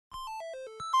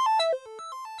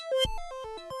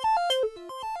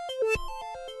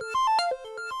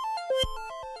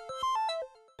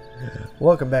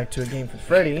Welcome back to a game for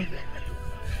Freddy.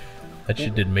 That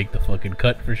shit didn't make the fucking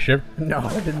cut for sure. No,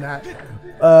 it did not.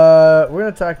 We're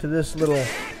gonna talk to this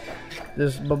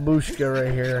babushka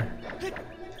right here.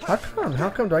 How come? How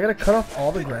come? Do I gotta cut off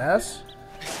all the grass?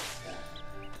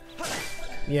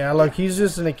 Yeah, look, he's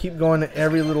just gonna keep going to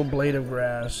every little blade of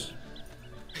grass.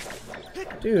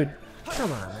 Dude,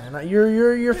 come on, man.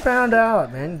 You're found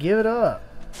out, man. Give it up.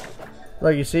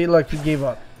 Look, you see? Look, he gave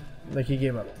up. Like he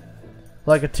gave up.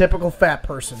 Like a typical fat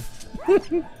person.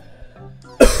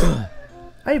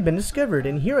 I have been discovered,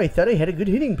 and here I thought I had a good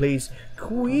hitting place.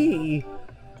 Quee.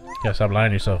 Yeah, stop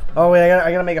lying to yourself. Oh wait,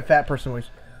 I gotta make a fat person voice.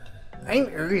 I'm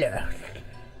Erla.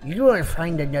 You will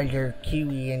find another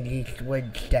kiwi in these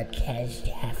woods that has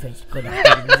half as good a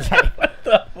hitting as I. What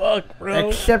the fuck, bro?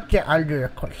 Except the other,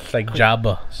 of course. It's like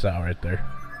Jabba style right there.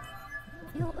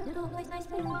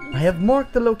 I have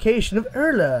marked the location of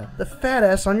Erla, the fat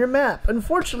ass on your map.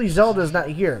 Unfortunately, Zelda's not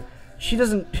here. She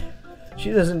doesn't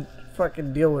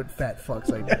fucking deal with fat fucks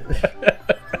like that.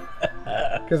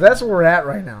 Because that's where we're at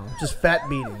right now. Just fat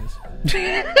beatings.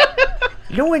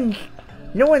 No one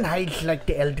hides like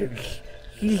the elders.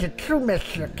 He's a true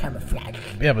master of camouflage.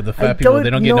 Yeah, but the fat people, they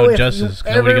don't get no justice.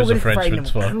 Nobody gives a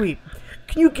Frenchman's fuck.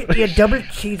 Can you get me a double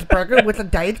cheeseburger with a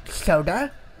diet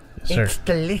soda? Yes, sir. It's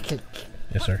delicious.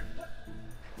 Yes, sir.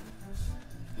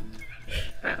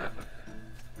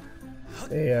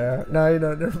 Yeah, no,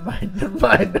 never mind.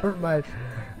 That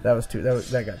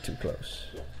got too close.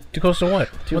 Too close to what?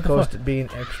 Too close to being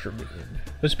extra mean.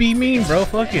 Let's be mean, bro.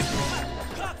 Fuck it.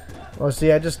 Well,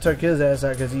 see, I just took his ass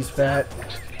out because he's fat.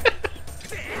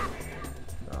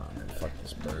 Oh man, fuck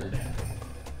this bird.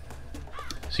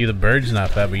 See, the bird's not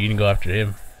fat, but you can go after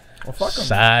him. Well, fuck him.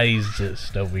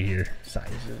 Sizest over here.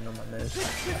 Sizes, no my nose.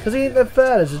 Because he ain't that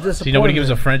fat. It's a disappointment. See, nobody gives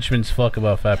a Frenchman's fuck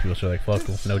about fat people, so they're like, fuck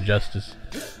them. No justice.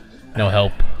 No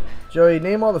help. Joey,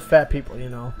 name all the fat people you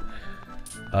know.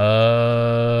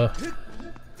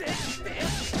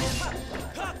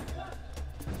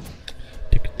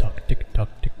 Tick-tock, tick-tock,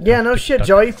 tick-tock. Yeah, no shit,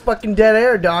 Joey. Fucking dead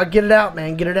air, dog. Get it out,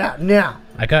 man. Get it out now.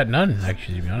 I got none,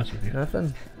 actually, to be honest with you.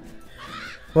 Nothing.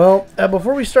 Well,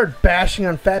 before we start bashing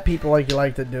on fat people like you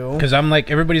like to do. Because I'm like,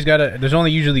 everybody's got to... There's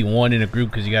only usually one in a group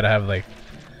because you got to have, like...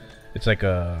 It's like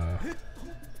a...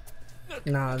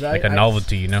 Nah, like a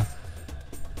novelty, you know?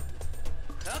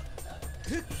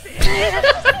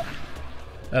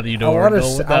 How do you know where to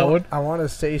go with that one? I want to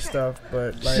say stuff,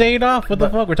 but... Like, say it off. What the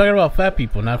fuck? We're talking about fat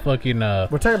people, not fucking... we're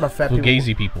talking about fat people.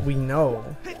 Fugazi people. We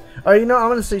know. Oh, you know, I'm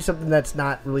going to say something that's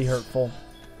not really hurtful.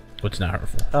 What's not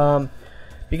hurtful?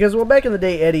 Because, well, back in the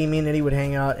day, me and Eddie would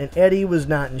hang out, and Eddie was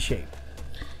not in shape.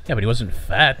 Yeah, but he wasn't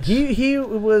fat. He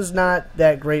was not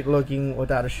that great looking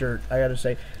without a shirt, I gotta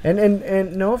say.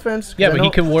 And no offense. Yeah, but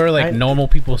he could wear, like, normal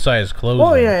people-sized clothes.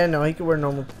 Oh, yeah, no, he could wear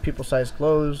normal people-sized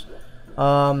clothes.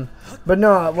 But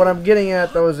no, what I'm getting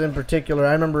at, though, is in particular,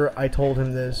 I remember I told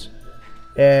him this,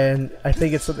 and I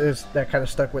think it's that kind of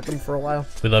stuck with him for a while.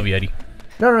 We love you, Eddie.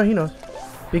 No, he knows.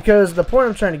 Because the point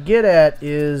I'm trying to get at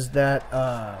is that,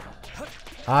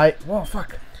 well,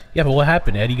 fuck. Yeah, but what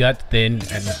happened? Eddie got thin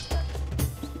and...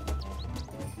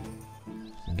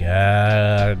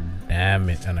 God damn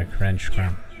it, on a crunch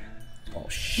crumb. Oh,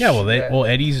 shit. Yeah, well,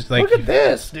 Eddie's like... Look at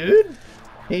this, dude.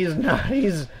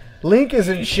 Link is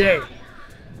in shape.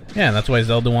 Yeah, and that's why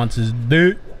Zelda wants his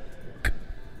dick.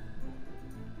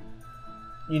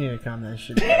 You need to calm that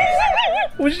shit down.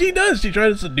 What she does, she tried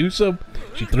to seduce him.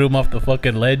 She threw him off the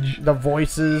fucking ledge. The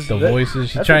voices.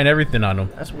 She's trying everything on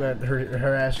him. That's what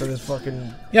her ass for this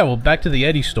fucking... Yeah, well, back to the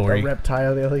Eddie story. The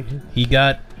reptile. He's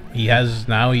in shape.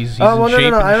 No.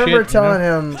 I remember telling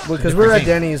him, because we were at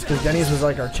Denny's, because Denny's was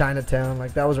like our Chinatown.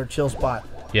 Like, that was our chill spot.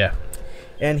 Yeah.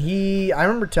 And I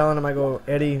remember telling him, I go,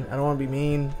 Eddie, I don't want to be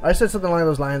mean. I said something along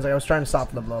those lines. Like, I was trying to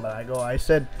stop the blow, but I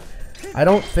said, I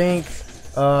don't think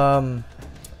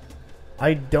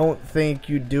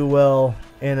you do well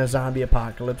in a zombie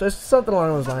apocalypse. Just something along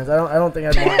those lines. I don't think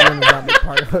I'd want you in a zombie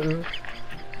apocalypse.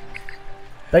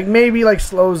 Like, maybe like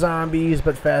slow zombies,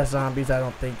 but fast zombies. I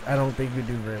don't think you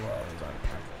do very well in a zombie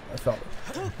apocalypse. I felt it,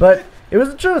 but it was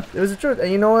the truth. It was the truth. And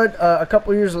you know what? A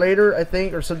couple years later, I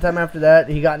think, or sometime after that,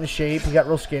 he got in shape. He got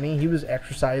real skinny. He was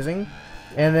exercising,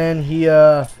 and then he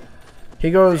goes.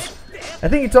 I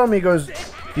think he told me, he goes,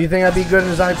 "Do you think I'd be good in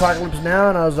a zombie apocalypse now?"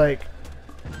 And I was like,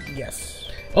 "Yes."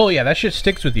 Oh yeah, that shit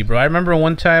sticks with you, bro. I remember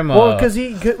one time. Well, there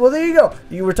you go.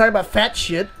 You were talking about fat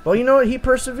shit. Well, you know what? He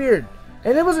persevered.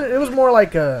 And it was more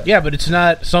like a... Yeah, but it's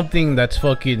not something that's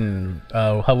fucking...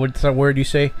 what's that word you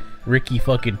say? Ricky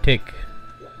fucking tick.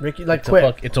 Ricky, like,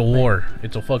 quick. It's a war.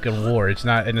 It's a fucking war. It's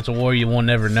not... And it's a war you won't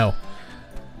never know.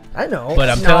 I know. But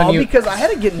I'm telling you, because I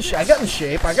had to get in shape. I got in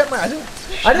shape. I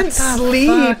didn't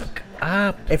sleep.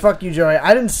 Hey, fuck you, Joey.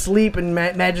 I didn't sleep and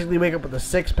magically wake up with a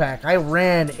six-pack. I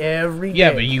ran every day.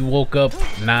 Yeah, but you woke up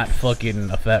not fucking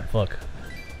a fat fuck.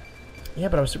 Yeah,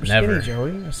 but I was super Never. skinny,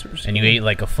 Joey. I was super skinny. And you ate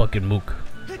like a fucking mook.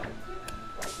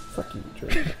 Fuck you,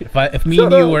 Joey. If me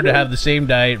and you were to have the same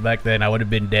diet back then, I would have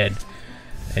been dead.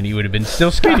 And you would have been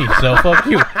still skinny, so fuck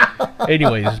you.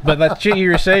 Anyways, but that shit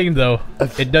you were saying, though,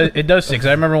 it does stick. 'Cause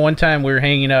I remember one time we were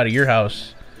hanging out at your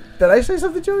house. Did I say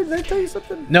something, Joey? Did I tell you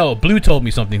something? No, Blue told me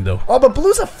something, though. Oh, but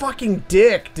Blue's a fucking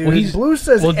dick, dude. Well, Blue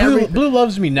says everything. Blue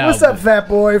loves me now. What's up, fat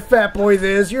boy? Fat boy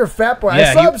this. You're a fat boy.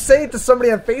 Yeah, I saw him say it to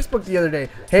somebody on Facebook the other day.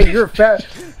 Hey, you're a fat...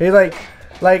 Hey,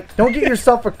 like, don't get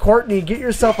yourself a Courtney. Get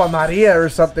yourself a Maria or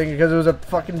something because it was a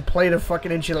fucking plate of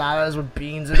fucking enchiladas with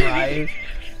beans and rice.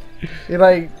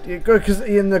 Because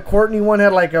in the Courtney one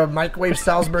had like a microwave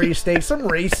Salisbury steak, some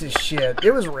racist shit.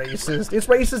 It was racist. It's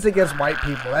racist against white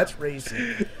people. That's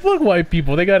racist. Fuck white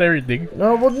people. They got everything.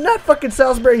 No, well, not fucking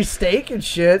Salisbury steak and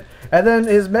shit. And then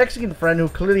his Mexican friend, who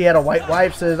clearly had a white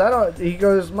wife, says, he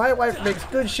goes, my wife makes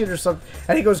good shit or something.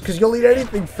 And he goes, because you'll eat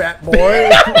anything, fat boy.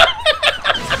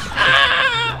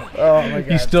 Oh my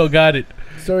god. He still got it.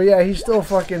 So yeah, he's still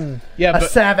fucking a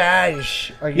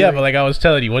savage. But like I was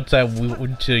telling you, one time we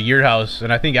went to your house,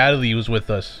 and I think Adley was with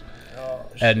us. Oh,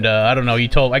 and I don't know,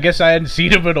 I guess I hadn't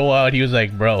seen him in a while, and he was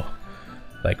like, bro,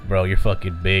 you're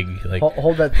fucking big. Like,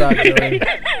 hold that thought, Joey.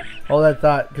 Hold that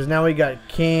thought, because now we got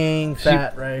King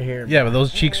Fat right here. Yeah, but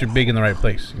those cheeks are big in the right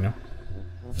place, you know?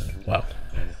 Wow.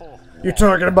 You're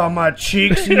talking about my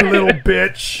cheeks, you little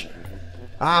bitch.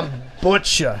 I'm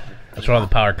Butcher. That's where all the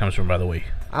power comes from, by the way.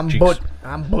 I'm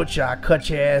Butcher. I cut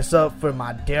your ass up for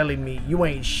my deli meat. You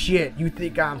ain't shit. You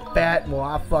think I'm fat? Well,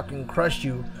 I'll fucking crush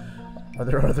you. Are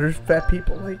there other fat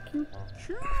people like you?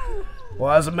 Sure.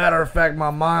 Well, as a matter of fact,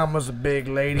 my mom was a big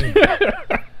lady.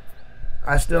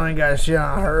 I still ain't got shit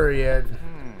on her yet.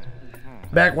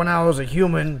 Back when I was a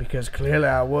human, because clearly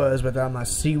I was, without my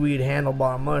seaweed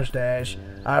handlebar mustache,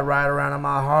 I'd ride around on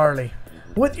my Harley.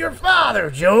 With your father,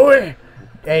 Joey!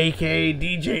 A.K.A.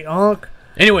 DJ Unk.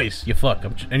 Anyways, you fuck.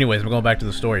 Anyways, I'm going back to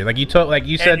the story. Like you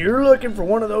said, and you're looking for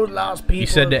one of those lost people. You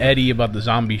said to Eddie about the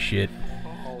zombie shit.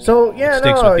 So yeah, it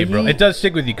sticks with you, bro. It does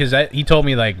stick with you because he told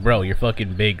me like, bro, you're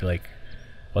fucking big. Like,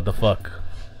 what the fuck?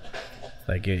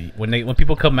 Like when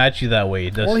people come at you that way,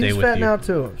 it does stay with you. Well, he's fat now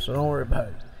too, so don't worry about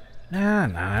it. Nah,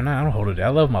 I don't hold it. I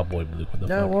love my boy Blue. What the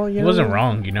fuck? Well, he wasn't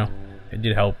wrong, you know. It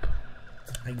did help.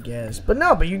 I guess.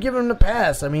 But you give him the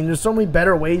pass. I mean, there's so many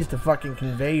better ways to fucking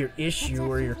convey your issue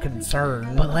or your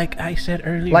concern. But like I said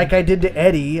earlier, like I did to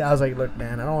Eddie, I was like, look,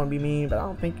 man, I don't want to be mean, but I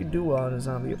don't think you do well in a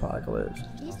zombie apocalypse.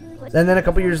 And then a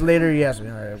couple years later, he asked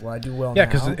me, all right, well, I do well now. Yeah,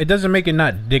 because it doesn't make it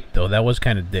not dick, though. That was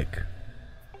kind of dick.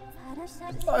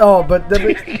 Oh, but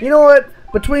you know what?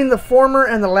 Between the former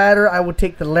and the latter, I would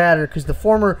take the latter, because the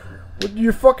former,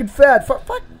 you're fucking fat.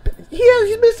 Fuck,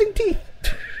 he's missing teeth.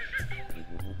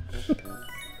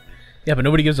 Yeah, but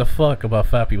nobody gives a fuck about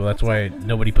fat people. That's why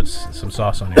nobody puts some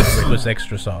sauce on it. Everybody puts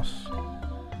extra sauce.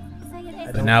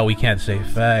 But now we can't say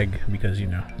fag because, you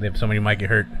know, somebody might get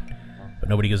hurt. But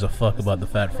nobody gives a fuck about the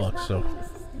fat fucks, so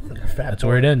that's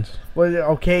where it ends. Well,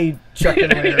 okay, Chuck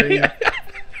and Larry.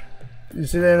 You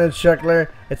see that in Chuck Larry?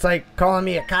 It's like calling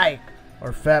me a kike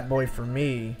or fat boy for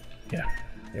me. Yeah.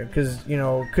 Because,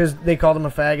 because they called him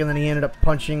a fag and then he ended up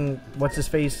punching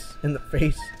what's-his-face in the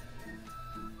face.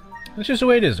 That's just the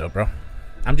way it is, though, bro.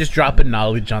 I'm just dropping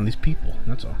knowledge on these people.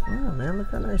 That's all. Oh, man,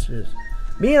 look how nice it is.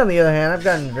 Me, on the other hand, I've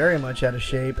gotten very much out of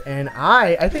shape, and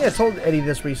I think I told Eddie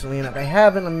this recently, and if I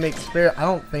haven't, I'm making clear, I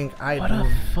don't think I do. What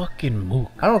a fucking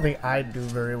mook. I don't think I do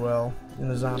very well in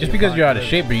the zombie Just because you're out of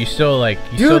shape, but you still, like,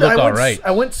 still look alright.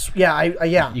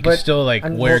 Yeah. You can still, like,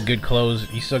 wear good clothes.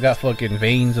 You still got fucking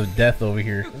veins of death over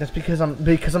here. That's because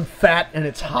I'm fat and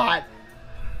it's hot.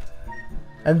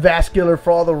 And vascular for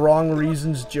all the wrong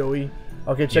reasons, Joey.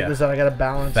 Okay, check this out. I got to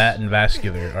balance. Fat and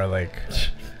vascular are like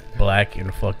black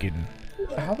and fucking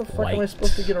How the fuck white. am I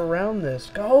supposed to get around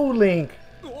this? Go, Link!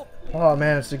 Oh,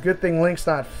 man, it's a good thing Link's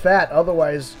not fat.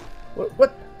 Otherwise...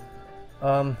 What?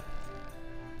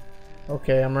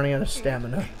 Okay, I'm running out of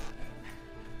stamina.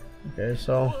 Okay,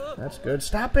 so that's good.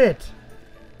 Stop it!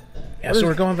 Yeah, so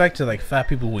we're going back to, like, fat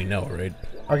people we know, right?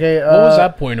 Okay, what was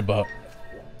that point about?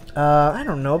 I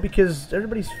don't know, because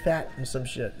everybody's fat and some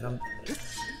shit. And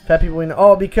fat people we know.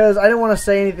 Oh, because I didn't want to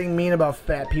say anything mean about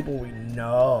fat people we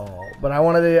know. But I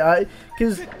wanted to,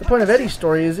 because the point of Eddie's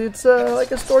story is it's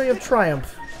like a story of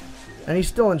triumph. And he's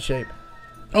still in shape.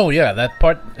 Oh, yeah, that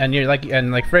part, and you're like,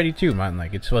 and like Freddy too, man,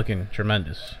 like, it's fucking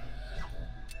tremendous.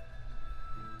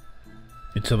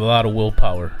 It's a lot of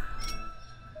willpower.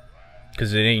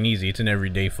 Because it ain't easy. It's an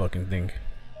everyday fucking thing.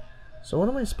 So what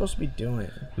am I supposed to be doing?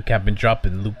 We have been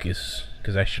dropping Lucas.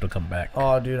 Because I should have come back.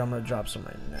 Oh, dude, I'm going to drop some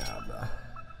right now, bro.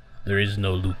 There is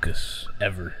no Lucas.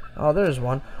 Ever. Oh, there's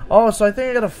one. Oh, so I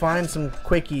think I got to find some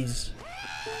quickies.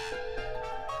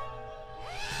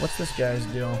 What's this guy's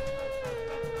deal?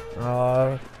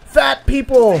 Fat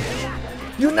people!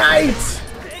 Unite!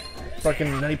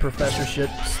 Fucking nutty professor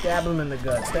shit. Stab him in the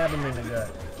gut. Stab him in the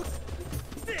gut.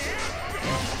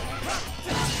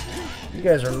 You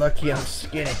guys are lucky I'm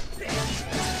skinny.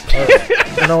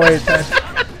 Oh, no, wait,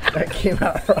 that came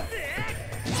out wrong.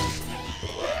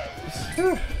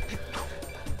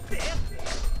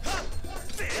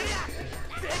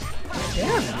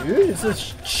 Damn, dude, it's a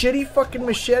shitty fucking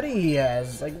machete he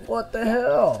has. Like, what the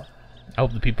hell? I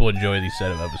hope the people enjoy these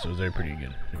set of episodes. They're pretty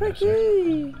good.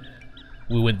 Quickie!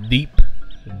 We went deep.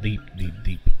 Deep.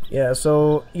 Yeah,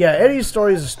 so, yeah, Eddie's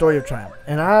story is a story of triumph.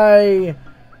 And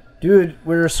dude,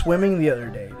 we were swimming the other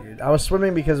day, dude. I was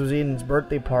swimming because it was Aiden's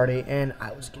birthday party, and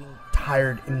I was getting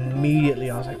tired immediately.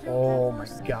 I was like, oh my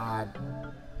god.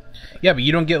 Yeah, but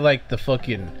you don't get like the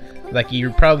fucking, like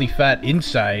you're probably fat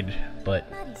inside, but.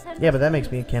 Yeah, but that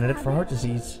makes me a candidate for heart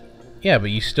disease. Yeah, but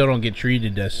you still don't get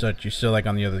treated as such. You're still like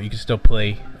on the other. You can still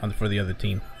play for the other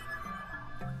team.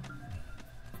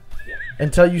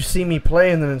 Until you see me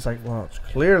play, and then it's like, well, it's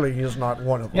clearly he's not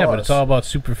one of us. Yeah, but it's all about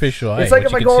superficial. It's like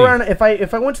if I go around, if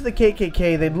I went to the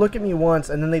KKK, they'd look at me once,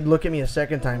 and then they'd look at me a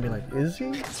second time, and be like, is he?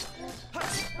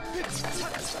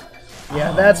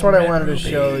 Yeah, that's what I wanted to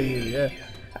show you. Yeah,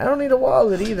 I don't need a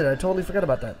wallet either. I totally forgot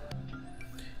about that.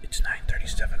 It's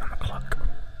 9:37 on the clock.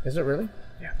 Is it really?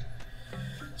 Yeah.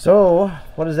 So,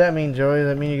 what does that mean, Joey? Does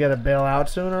that mean you gotta bail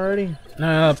out soon already?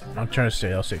 No, I'm trying to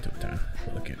stay. I'll stay till the time.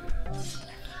 Look it.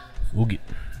 We'll get.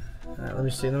 Alright, let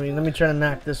me see. Let me try to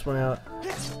knock this one out.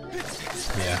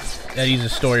 Yeah. Eddie's a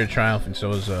story of triumph, and so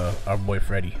is our boy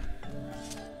Freddy.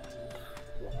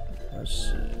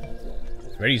 Let's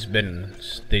see. Freddy's been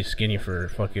stay skinny for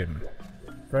fucking.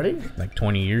 Freddy? Like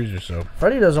 20 years or so.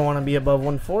 Freddy doesn't want to be above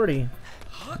 140.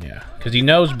 Yeah, because he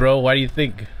knows, bro. Why do you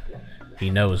think? He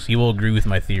knows. He will agree with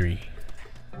my theory.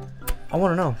 I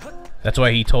want to know. That's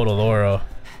why he told Alora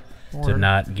to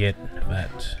not get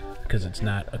fat. Because it's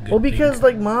not a good Well, because thing.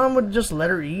 like mom would just let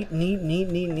her eat and eat and eat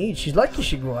and eat and eat. She's lucky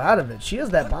she grew out of it. She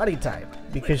has that body type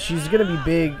because she's gonna be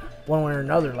big one way or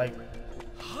another.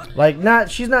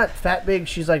 She's not fat big.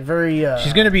 She's like very.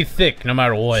 She's gonna be thick no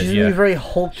matter what. She's gonna be very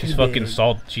hulky. She's fucking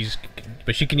salt.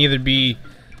 But she can either be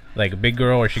like a big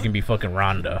girl or she can be fucking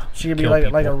Rhonda. She can be like a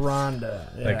Rhonda.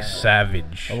 Yeah. Like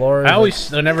savage. Alora's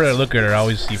whenever I look at her, I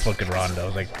always see fucking Rhonda. I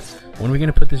was like, when are we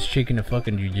gonna put this chick into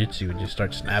fucking jiu-jitsu and just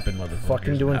start snapping motherfuckers?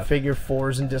 Fucking doing figure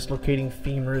fours and dislocating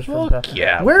femurs. Fuck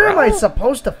yeah, Where bro. am I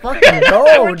supposed to fucking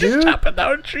go, We're dude? just chopping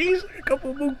down trees like a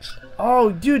couple boots.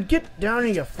 Oh, dude, get down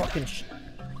and you fucking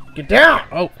get down!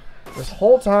 Oh. This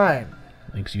whole time.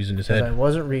 Link's using his I head.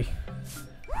 wasn't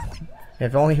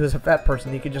If only he was a fat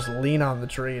person, he could just lean on the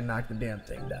tree and knock the damn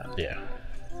thing down. Yeah.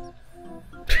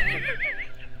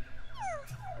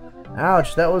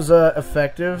 Ouch, that was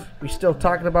effective. We still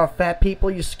talking about fat people,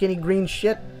 you skinny green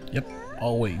shit? Yep.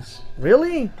 Always.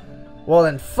 Really? Well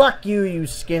then, fuck you, you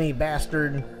skinny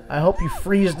bastard. I hope you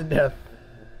freeze to death.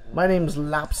 My name's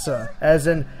Lapsa, as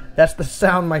in, that's the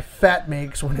sound my fat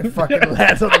makes when it fucking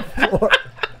lands on the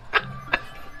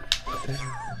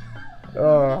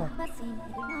floor.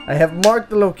 I have marked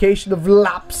the location of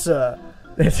Lapsa.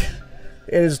 It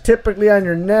is typically on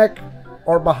your neck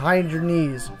or behind your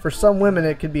knees. For some women,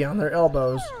 it could be on their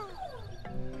elbows.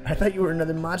 I thought you were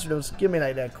another monster. Don't scare me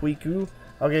like that, Quiku.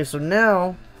 Okay, so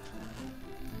now...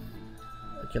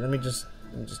 Okay, let me just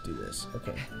do this.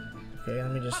 Okay,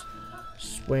 let me just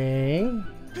swing.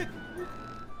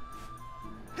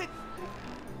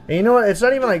 And you know what? It's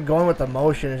not even like going with the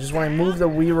motion. It's just when I move the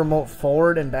Wii remote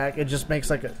forward and back, it just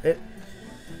makes like a...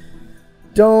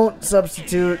 Don't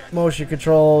substitute motion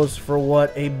controls for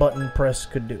what a button press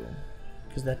could do.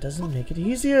 Because that doesn't make it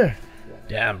easier.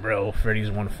 Damn, bro. Freddy's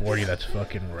 140. That's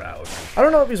fucking route. I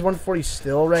don't know if he's 140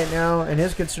 still right now. And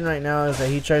his concern right now is that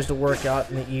he tries to work out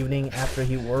in the evening after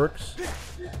he works.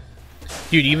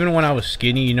 Dude, even when I was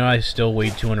skinny, you know, I still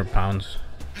weighed 200 pounds.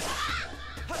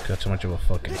 That's how much of a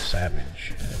fucking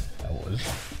savage I was.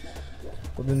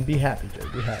 Well, then be happy, Joe.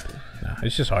 Be happy. Nah,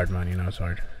 it's just hard, man. You know, it's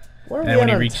hard. What are And we when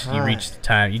at you on reach the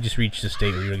time, you just reach the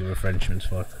state where you don't give a Frenchman's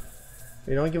fuck.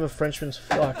 You don't give a Frenchman's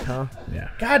fuck, huh? Yeah.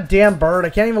 Goddamn bird! I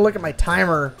can't even look at my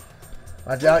timer.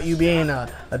 I doubt you being a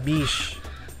biche.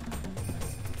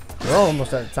 We're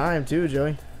almost out of time too,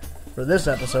 Joey. For this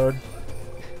episode.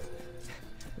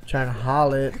 I'm trying to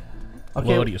haul it.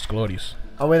 Okay. Glorious.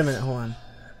 Oh wait a minute, hold on.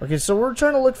 Okay, so we're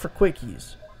trying to look for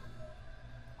quickies.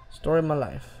 Story of my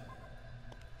life.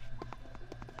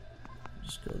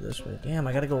 Just go this way. Damn,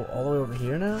 I gotta go all the way over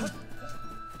here now?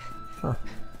 Huh.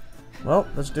 Well,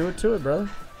 let's do it to it, brother.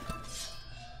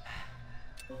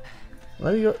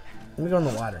 Let me go in the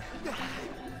water.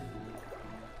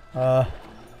 What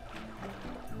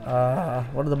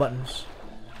are the buttons?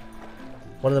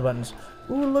 What are the buttons?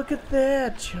 Ooh, look at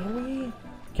that, Joey.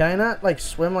 Can I not, like,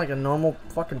 swim like a normal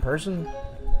fucking person?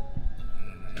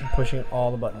 I'm pushing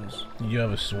all the buttons. You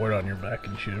have a sword on your back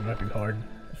and shit. It might be hard.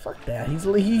 Fuck that. He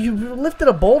lifted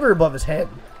a boulder above his head.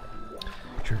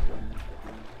 True.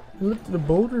 I lifted a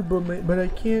boulder, but I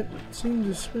can't seem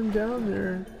to swim down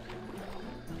there.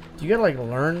 Do you gotta, like,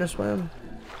 learn to swim?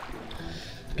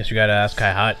 Guess you gotta ask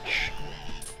Kai Hutch.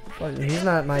 Fuck, he's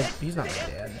not my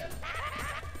dad.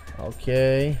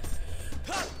 Okay.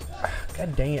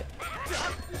 God dang it.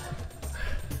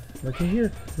 Look at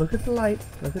here. Look at the light.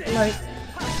 Look at the light.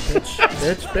 Bitch.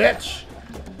 Bitch. Bitch.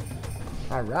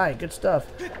 Alright, good stuff.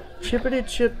 Chippity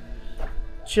chip.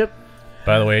 Chip.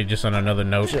 By the way, just on another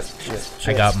note, Chip.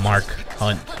 I got Mark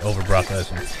Hunt over Brock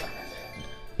Lesnar.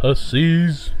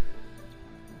 Pussies.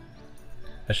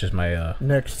 That's just my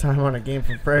next time on a game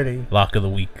from Freddy, lock of the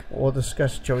week. we'll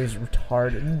discuss Joey's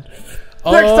retarded.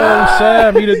 Oh, Next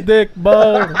time! Sam, eat a dick,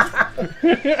 bug.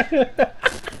 That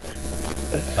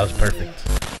was perfect.